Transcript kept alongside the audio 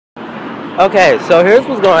Okay, so here's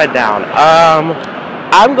what's going down.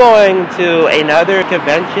 I'm going to another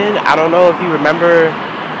convention. I don't know if you remember.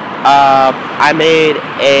 I made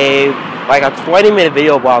a 20-minute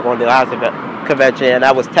video blog on the last convention, and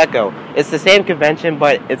that was Techo. It's the same convention,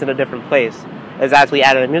 but it's in a different place. It's actually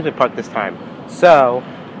at a music park this time. So,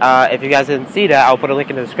 if you guys didn't see that, I'll put a link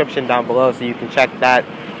in the description down below so you can check that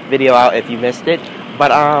video out if you missed it.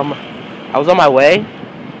 But I was on my way.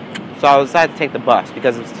 So I decided to take the bus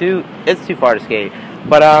because it's too far to skate.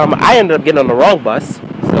 But I ended up getting on the wrong bus.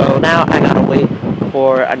 So now I gotta wait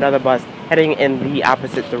for another bus heading in the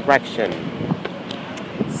opposite direction.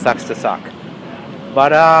 Sucks to suck.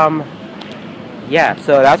 But yeah,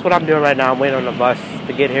 so that's what I'm doing right now. I'm waiting on the bus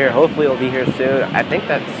to get here. Hopefully it'll be here soon. I think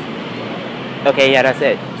that's okay, yeah, that's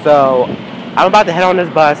it. So I'm about to head on this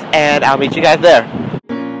bus and I'll meet you guys there.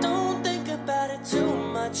 Don't think about it too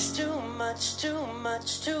much, too much, too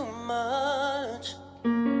much, too much.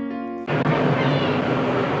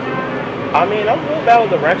 I mean, I'm real bad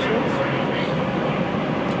with directions.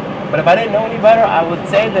 But if I didn't know any better, I would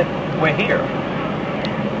say that we're here.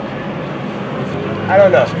 I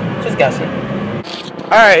don't know. Just guessing.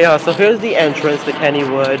 Alright, y'all. So here's the entrance to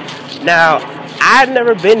Kennywood. Now, I've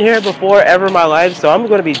never been here before ever in my life, so I'm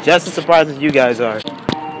going to be just as surprised as you guys are.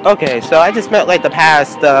 Okay, so I just spent like the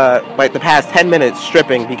past 10 minutes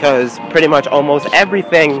stripping because pretty much almost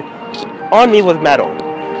everything on me was metal.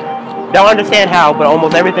 Don't understand how, but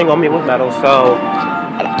almost everything on me was metal. So,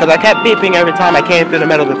 because I kept beeping every time I came through the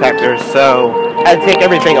metal detector, so I had to take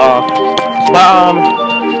everything off. But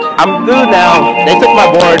I'm good now. They took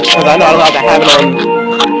my board because I'm not allowed to have it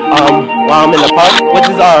on while I'm in the park,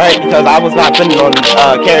 which is all right because I was not planning on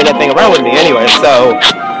carrying that thing around with me anyway. So,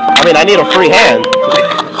 I mean, I need a free hand.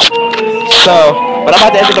 So, but I'm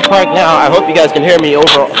about to enter the park now. I hope you guys can hear me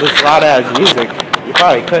over this loud ass music. You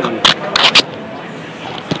probably couldn't.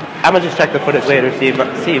 I'm gonna just check the footage later, see if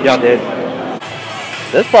y'all did.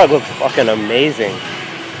 This park looks fucking amazing.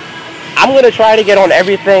 I'm gonna try to get on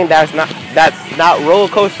everything that's not roller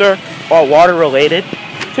coaster or water related.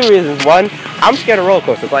 Two reasons. One, I'm scared of roller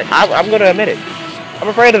coasters. Like I'm gonna admit it. I'm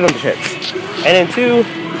afraid of them shits. And then two,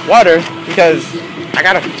 water, because I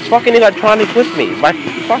got a fucking electronics with me. My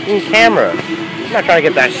fucking camera. I'm not trying to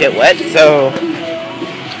get that shit wet, so.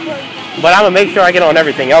 But I'm gonna make sure I get on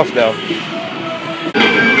everything else though.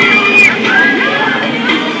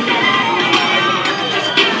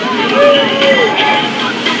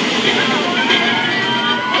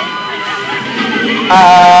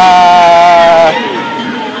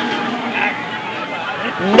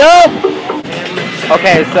 Nope!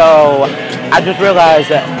 Okay, so I just realized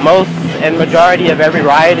that most and majority of every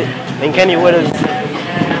ride in Kennywood is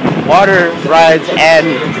water rides and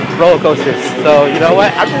roller coasters. So, you know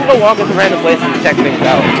what? I'm just gonna walk into random places and check things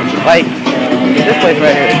out. Like, this place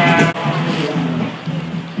right here.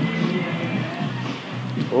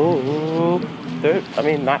 Ooh, I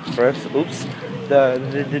mean, not first, oops.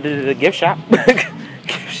 The gift shop.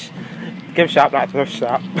 Gift shop, not thrift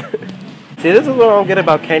shop. See, this is what I don't get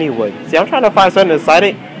about Kennywood. See, I'm trying to find something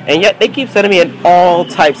exciting, and yet they keep sending me in all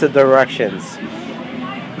types of directions.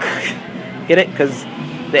 Get it? Because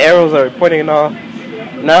the arrows are pointing and all.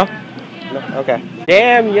 No? No? Okay.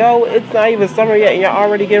 Damn, yo, it's not even summer yet, and you're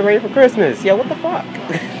already getting ready for Christmas. Yo, what the fuck?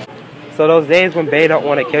 So those days when Bae don't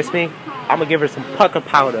want to kiss me, I'm going to give her some pucker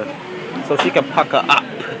powder so she can pucker up.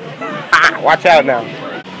 Ah, watch out now.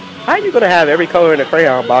 How are you going to have every color in the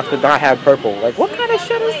crayon box but not have purple? Like, what kind of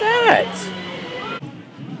shit is that?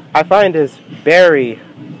 I find this very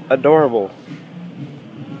adorable.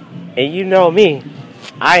 And you know me,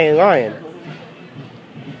 I ain't lying.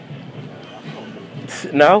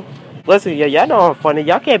 No? Listen, y'all know I'm funny.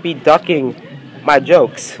 Y'all can't be ducking my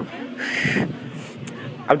jokes.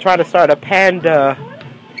 I'm trying to start a panda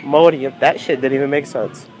modium. That shit didn't even make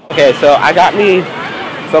sense. Okay, so I got me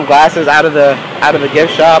some glasses out of the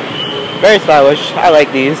gift shop. Very stylish. I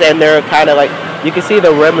like these, and they're kind of like, you can see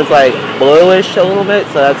the rim is like bluish a little bit,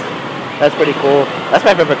 so that's pretty cool. That's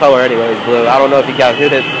my favorite color anyway, is blue. I don't know if you guys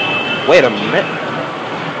did it. Wait a minute.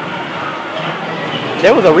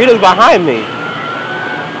 There was a Rita's behind me.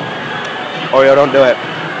 Oreo, don't do it.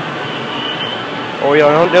 Oreo,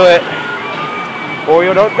 don't do it.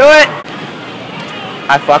 Oreo, don't do it.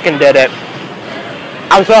 I fucking did it.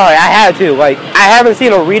 I'm sorry, I had to. Like, I haven't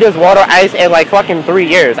seen a Rita's water ice in like fucking 3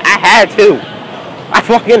 years. I had to. I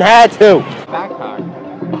fucking had to. Backpack.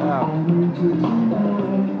 Oh.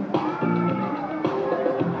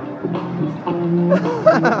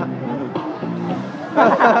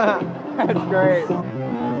 That's great.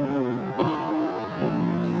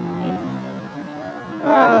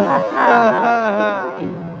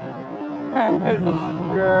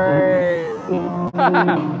 Great.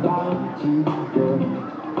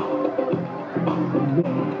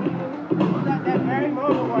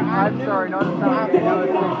 I'm sorry, no, it's not. Thank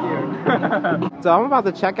you. So I'm about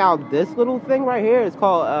to check out this little thing right here. It's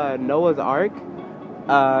called Noah's Ark.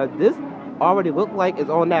 This already looked like it's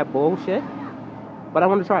on that bullshit, but I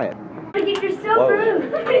want to try it. You're so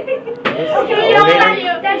rude. Okay,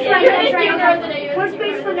 that's right. More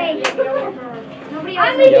space for me. Nobody else.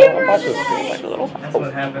 I'm the That's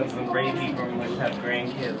what happens when great people have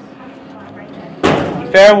grandkids.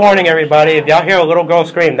 Fair warning, everybody. If y'all hear a little girl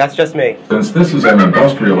scream, that's just me. Since this is an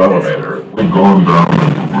industrial elevator, we're going down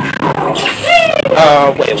into the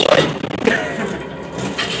shaft. Wait, what?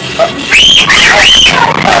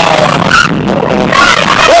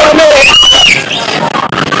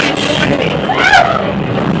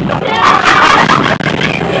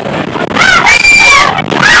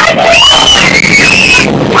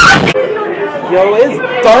 Yo, it's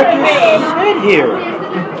dark as shit here.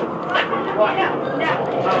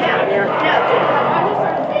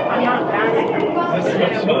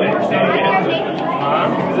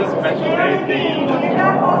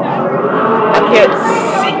 I can't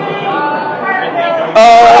see.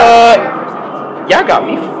 Y'all got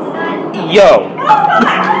me. Yo.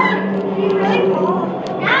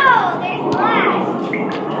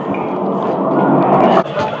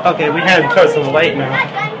 Okay, we had to turn some light now.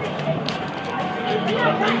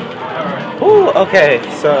 Ooh, okay,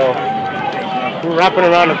 so we're wrapping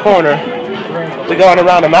around the corner. We're going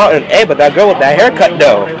around the mountain. Hey, but that girl with that haircut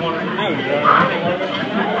though.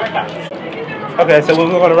 Okay, so we're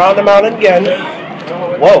going around the mountain again.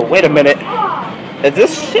 Whoa, wait a minute. Is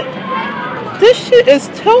this shit? This shit is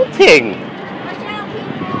tilting.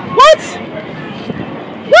 What?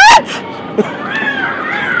 What?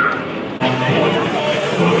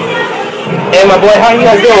 Hey, my boy, how you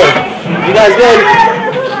guys doing? You guys good?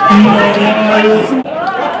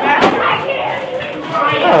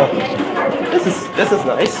 Oh, this is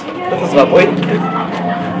nice. This is lovely.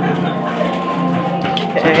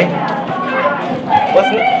 Okay.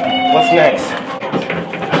 What's next?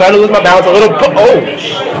 I'm trying to lose my balance a little bit. Oh.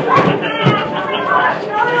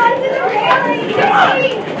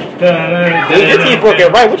 Dude, your teeth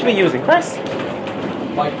working right. What you be using, Chris?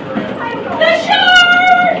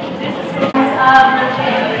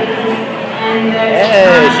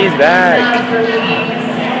 Hey, she's back.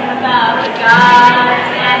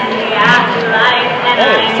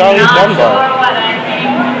 Hey, Charlie's Dunbar.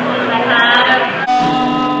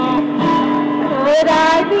 Would I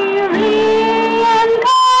be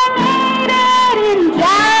reincarnated in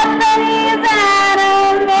Japanese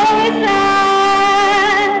animation?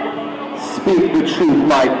 Speak the truth,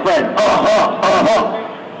 my friend.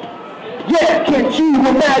 Yeah, can't you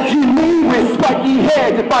imagine me with spiky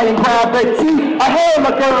hair defying gravity? A hair of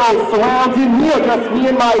girls surrounding me, or just me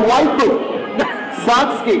and my waifu?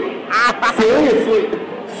 Satsuki. Seriously,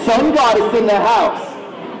 sun goddess in the house.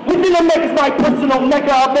 Within the neck is my personal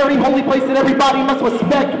mecca, a very holy place that everybody must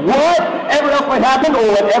respect. Whatever else might happen, or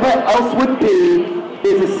whatever else would be,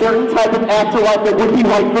 is a certain type of afterlife that would be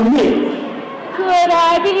right for me. Could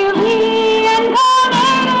I be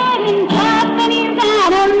reincarnated in Japanese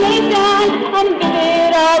animation and give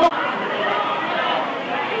it all the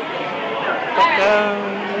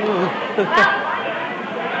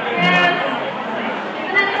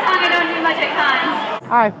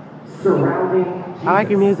Hi. Surrounding I like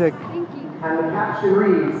your music. and the caption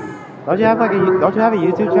reads, Don't you have a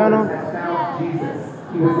YouTube channel? Jesus.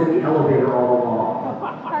 He was in the elevator all along.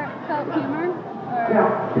 Heartfelt humor? Now,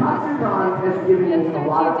 Pastor Ron has given me a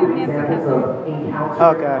lot of good examples of encounters in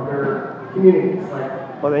other communities.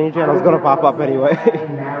 Well, then your channel's gonna pop up anyway.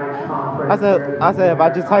 I said if I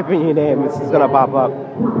just type in your name, it's just gonna pop up.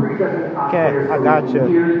 Okay, I got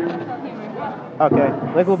you. Okay,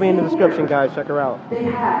 link will be in the description, guys. Check her out. Also,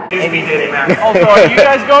 are you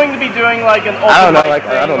guys going to be doing like an open mic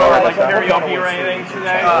thing or like a karaoke or anything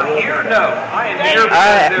today? Here, no. I am here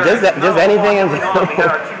Just anything. we got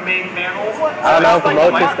our two main panels. I don't know,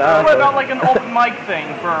 promote your stuff. What about like an open mic thing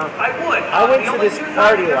for? I would. I went to this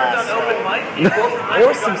party last night. There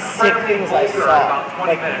were some sick things I saw,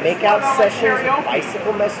 like makeout sessions,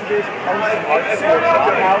 bicycle messengers, punks and art school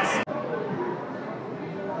dropouts.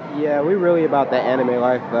 Yeah, we really about that anime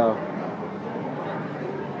life, though.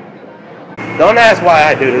 Don't ask why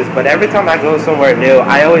I do this, but every time I go somewhere new,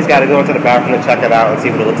 I always got to go into the bathroom to check it out and see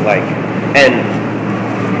what it looks like. And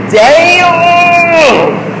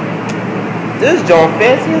damn, this joint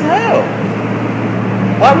fancy as hell.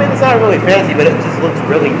 Well, I mean, it's not really fancy, but it just looks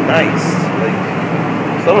really nice. Like,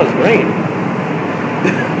 so much green.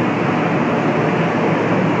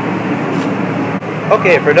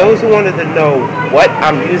 Okay, for those who wanted to know what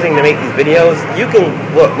I'm using to make these videos, you can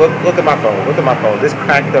look at my phone. Look at my phone. This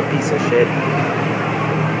cracked up piece of shit.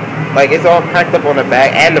 Like, it's all cracked up on the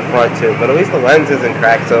back and the front too, but at least the lens isn't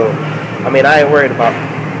cracked, so I mean, I ain't worried about.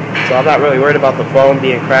 So I'm not really worried about the phone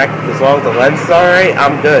being cracked. As long as the lens is alright,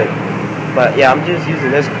 I'm good. But yeah, I'm just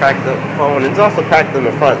using this cracked up phone. It's also cracked in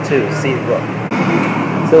the front too. See, look.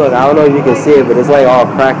 So look, I don't know if you can see it, but it's like all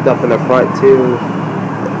cracked up in the front too.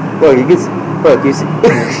 Look, you can see, look, you see,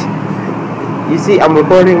 you see, I'm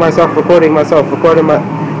recording myself, recording my,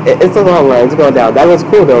 it's a long line, it's going down. That looks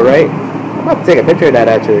cool though, right? I'm about to take a picture of that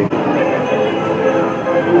actually.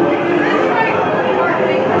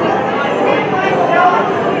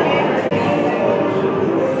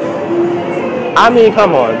 I mean,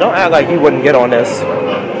 come on, don't act like you wouldn't get on this.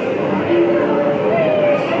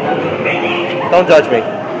 Don't judge me.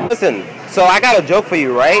 Listen, so I got a joke for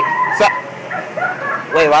you, right? So,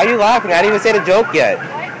 wait, why are you laughing? I didn't even say the joke yet.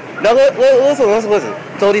 No, listen.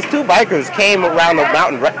 So these two bikers came around the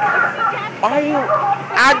mountain. Why are you?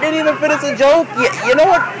 I didn't even finish the joke. You know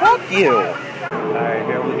what? Fuck you. Alright,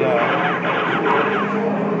 here we go.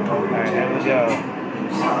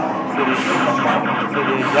 So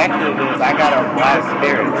the objective is I gotta blast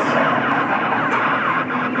spirits.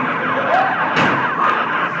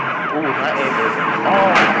 Ooh, my aim is.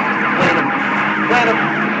 Oh, wait a minute.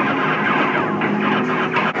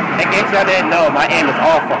 In case y'all didn't know, my aim is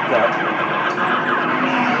all fucked up.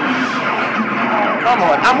 Come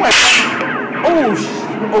on, I'm like. Oh,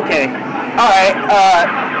 okay. Alright,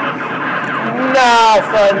 Nah,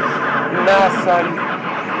 son.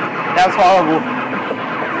 That's horrible.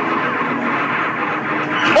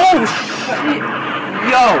 Oh, shit.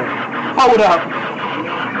 Yo, hold up.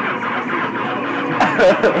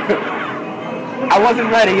 I wasn't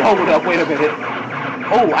ready. Hold up, wait a minute.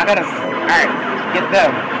 Oh, I gotta. Alright, get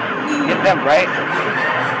them, right?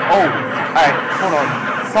 Oh, alright, hold on.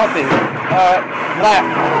 Something. Left.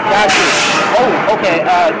 Got you. Oh, okay,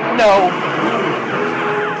 no.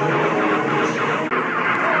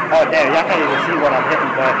 Oh, damn, y'all can't even see what I'm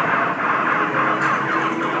hitting, but.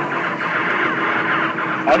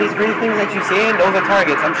 All these green things that you're seeing, those are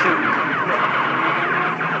targets. I'm shooting.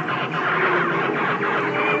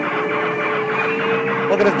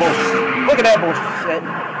 Look at this bullshit. Look at that bullshit.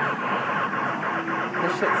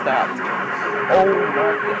 This shit stopped. Oh my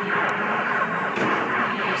god.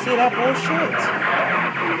 You see that bullshit?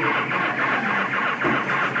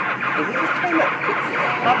 Did we just turn that?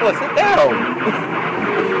 Papa, sit down.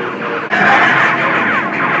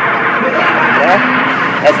 Yeah?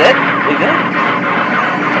 That's it? We good?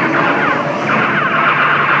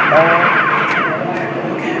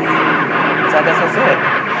 So I guess that's it.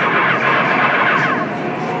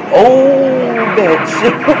 Oh, bitch.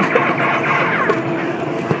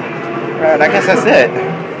 Right, I guess that's it.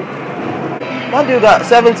 My dude got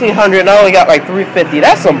 1,700 and I only got like 350.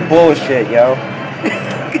 That's some bullshit, yo.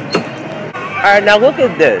 Alright, now look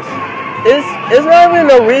at this. It's not even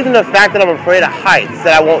no reason the fact that I'm afraid of heights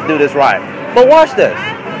that I won't do this ride. But watch this.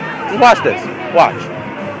 Just watch this. Watch.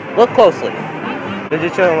 Look closely. They're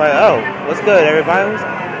just chilling like, oh, what's good, everybody?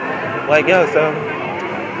 Like, yo, so,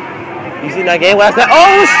 you seen that game last night?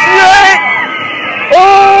 Oh, shit!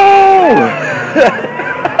 Oh!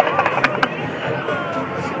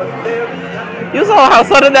 You saw how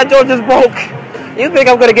sudden that joint just broke? You think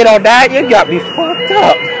I'm gonna get on that? You got me fucked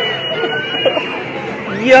up.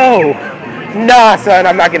 Yo. Nah, son,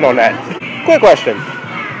 I'm not getting on that. Quick question.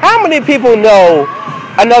 How many people know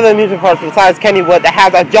another amusement park besides Kennywood that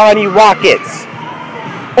has a Johnny Rockets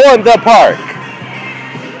on the park?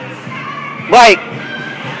 Like,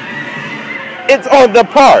 it's on the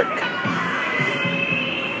park.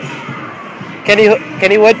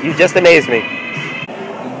 Kennywood, you just amazed me.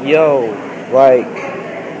 Yo, like,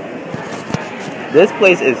 this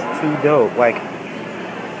place is too dope. Like,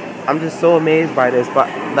 I'm just so amazed by this, but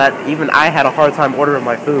that even I had a hard time ordering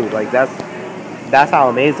my food. Like, that's how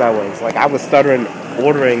amazed I was. Like, I was stuttering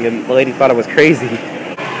ordering, and the lady thought I was crazy.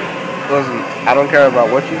 Listen, I don't care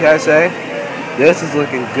about what you guys say. This is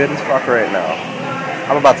looking good as fuck right now.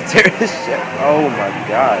 I'm about to tear this shit. Oh my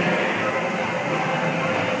god.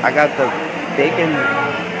 I got the bacon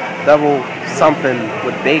double something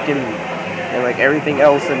with bacon and like everything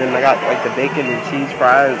else, and then I got like the bacon and cheese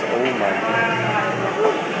fries. Oh my god.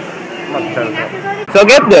 I'm about to try this out. So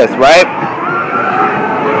get this, right?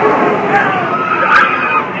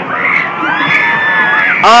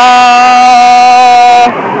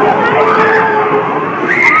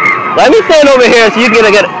 Let me stand over here so you can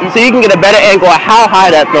get a better angle of how high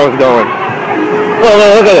that throw is going. Look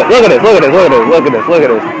at this.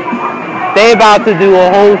 they about to do a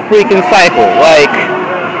whole freaking cycle. Like,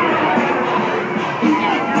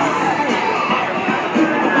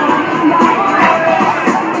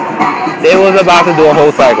 they was about to do a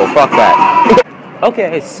whole cycle. Fuck that.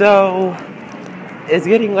 Okay, so it's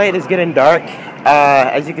getting late. It's getting dark.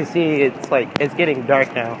 As you can see, it's getting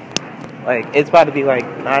dark now. Like, it's about to be like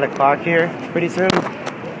 9 o'clock here pretty soon.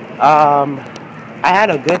 I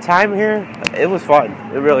had a good time here. It was fun.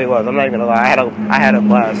 It really was. I'm not even gonna lie. I had a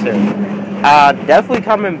blast here. Definitely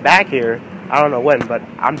coming back here. I don't know when, but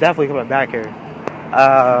I'm definitely coming back here.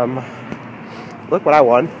 Look what I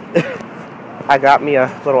won. I got me a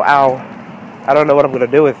little owl. I don't know what I'm gonna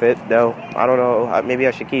do with it though. I don't know. Maybe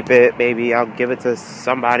I should keep it. Maybe I'll give it to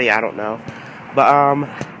somebody. I don't know. But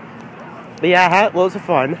yeah, I had loads of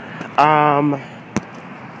fun. I'm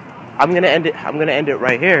gonna end it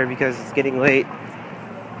right here because it's getting late.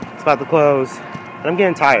 It's about to close, and I'm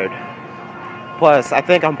getting tired. Plus, I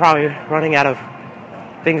think I'm probably running out of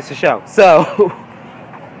things to show. So,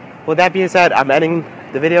 with that being said, I'm ending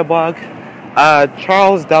the video blog.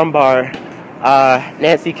 Charles Dunbar,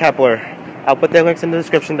 Nancy Kepler. I'll put their links in the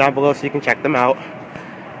description down below so you can check them out.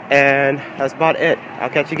 And that's about it. I'll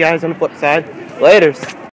catch you guys on the flip side. Laters.